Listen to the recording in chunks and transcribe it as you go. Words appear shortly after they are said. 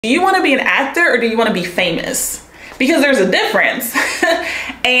Do you want to be an actor or do you want to be famous? Because there's a difference.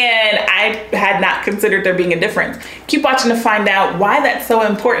 And I had not considered there being a difference. Keep watching to find out why that's so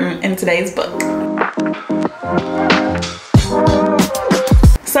important in today's book.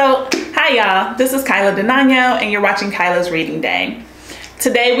 So, hi y'all, this is Denanyoh and you're watching KYLA'S Reading Day.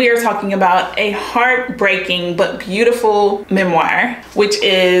 Today we are talking about a heartbreaking but beautiful memoir, which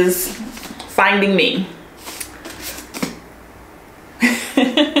is Finding Me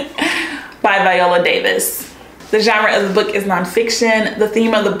by Viola Davis. The genre of the book is nonfiction. The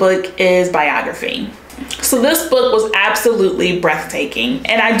theme of the book is biography. So this book was absolutely breathtaking,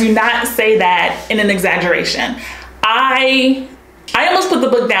 and I do not say that in an exaggeration. I almost put the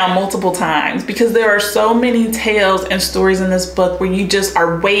book down multiple times because there are so many tales and stories in this book where you just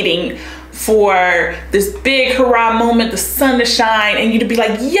are waiting for this big hurrah moment, the sun to shine, and you to be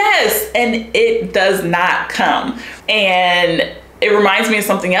like, yes, and it does not come. And it reminds me of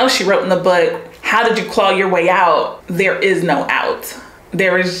something else she wrote in the book. How did you claw your way out? There is no out.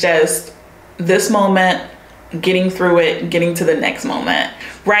 There is just this moment, getting through it, getting to the next moment,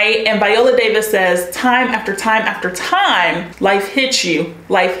 right? And Viola Davis says, time after time after time, life hits you,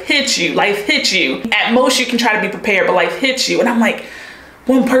 life hits you, life hits you. At most you can try to be prepared, but life hits you. And I'm like,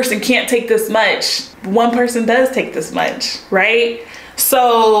 one person can't take this much. One person does take this much, right?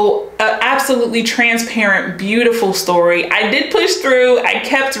 So absolutely transparent, beautiful story. I did push through, I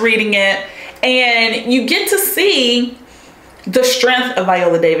kept reading it, and you get to see the strength of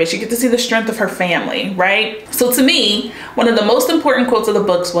Viola Davis. You get to see the strength of her family, right? So to me, one of the most important quotes of the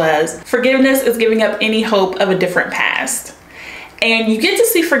books was, forgiveness is giving up any hope of a different past. And you get to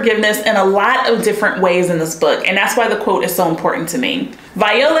see forgiveness in a lot of different ways in this book. And that's why the quote is so important to me.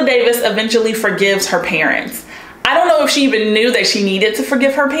 Viola Davis eventually forgives her parents. I don't know if she even knew that she needed to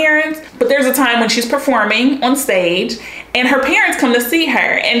forgive her parents, but there's a time when she's performing on stage and her parents come to see her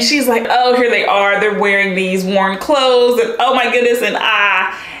and she's like, oh, here they are. They're wearing these worn clothes and oh my goodness, and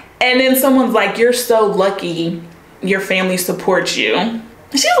and then someone's like, you're so lucky your family supports you.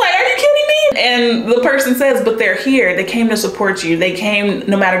 She's like, are you kidding me? And the person says, but they're here. They came to support you. They came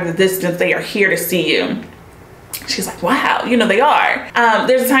no matter the distance. They are here to see you. She's like, wow, you know, they are.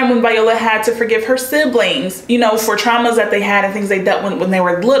 There's a time when Viola had to forgive her siblings, you know, for traumas that they had and things they dealt with when they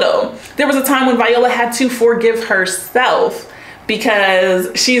were little. There was a time when Viola had to forgive herself because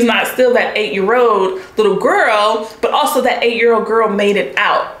she's not still that 8-year-old little girl, but also that 8-year-old girl made it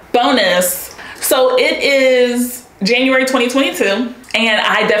out. Bonus. So it is January 2022, and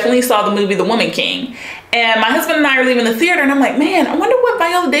I definitely saw the movie The Woman King. And my husband and I are leaving the theater and I'm like, man, I wonder what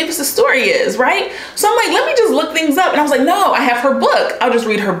Viola Davis's story is, right? So I'm like, let me just look things up. And I was like, no, I have her book. I'll just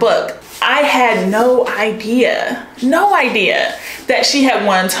read her book. I had no idea that she had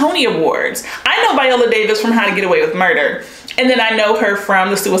won Tony Awards. I know Viola Davis from How to Get Away with Murder. And then I know her from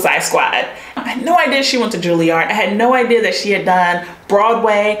The Suicide Squad. I had no idea she went to Juilliard. I had no idea that she had done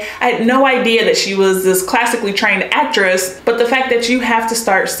Broadway. I had no idea that she was this classically trained actress. But the fact that you have to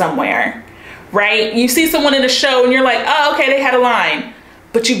start somewhere, right? You see someone in a show and you're like, oh, okay, they had a line.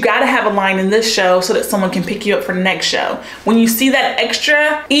 But you gotta have a line in this show so that someone can pick you up for the next show. When you see that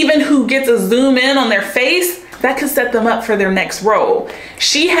extra, even who gets a zoom in on their face, that could set them up for their next role.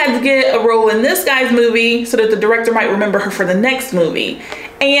 She had to get a role in this guy's movie so that the director might remember her for the next movie.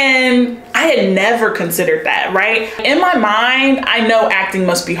 And I had never considered that, right? In my mind, I know acting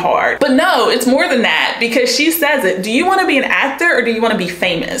must be hard, but no, it's more than that, because she says it. Do you want to be an actor or do you want to be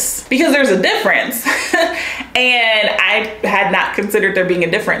famous? Because there's a difference. And I had not considered there being a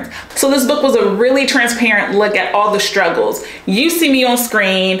difference. So this book was a really transparent look at all the struggles. You see me on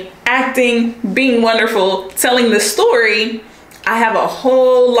screen, acting, being wonderful, telling this story. I have a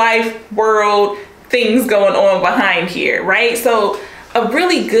whole life, world, things going on behind here, right? So a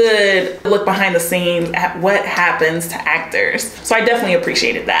really good look behind the scenes at what happens to actors. So I definitely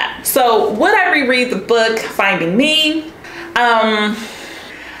appreciated that. So would I reread the book, Finding Me?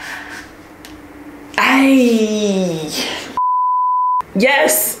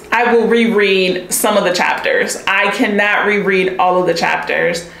 Yes, I will reread some of the chapters. I cannot reread all of the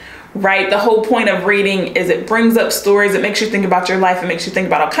chapters, right? The whole point of reading is it brings up stories, it makes you think about your life, it makes you think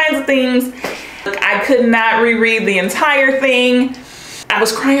about all kinds of things. I could not reread the entire thing. I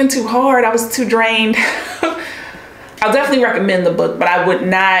was crying too hard, I was too drained. I'll definitely recommend the book, but I would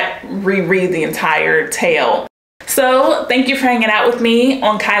not reread the entire tale. So thank you for hanging out with me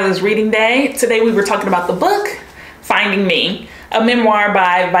on KYLA'S Reading Day. Today we were talking about the book, Finding Me, a memoir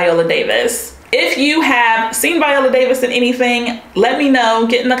by Viola Davis. If you have seen Viola Davis in anything, let me know,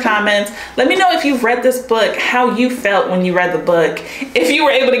 get in the comments. Let me know if you've read this book, how you felt when you read the book, if you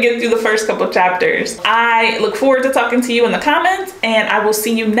were able to get through the first couple chapters. I look forward to talking to you in the comments, and I will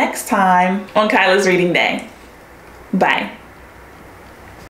see you next time on KYLA'S Reading Day. Bye.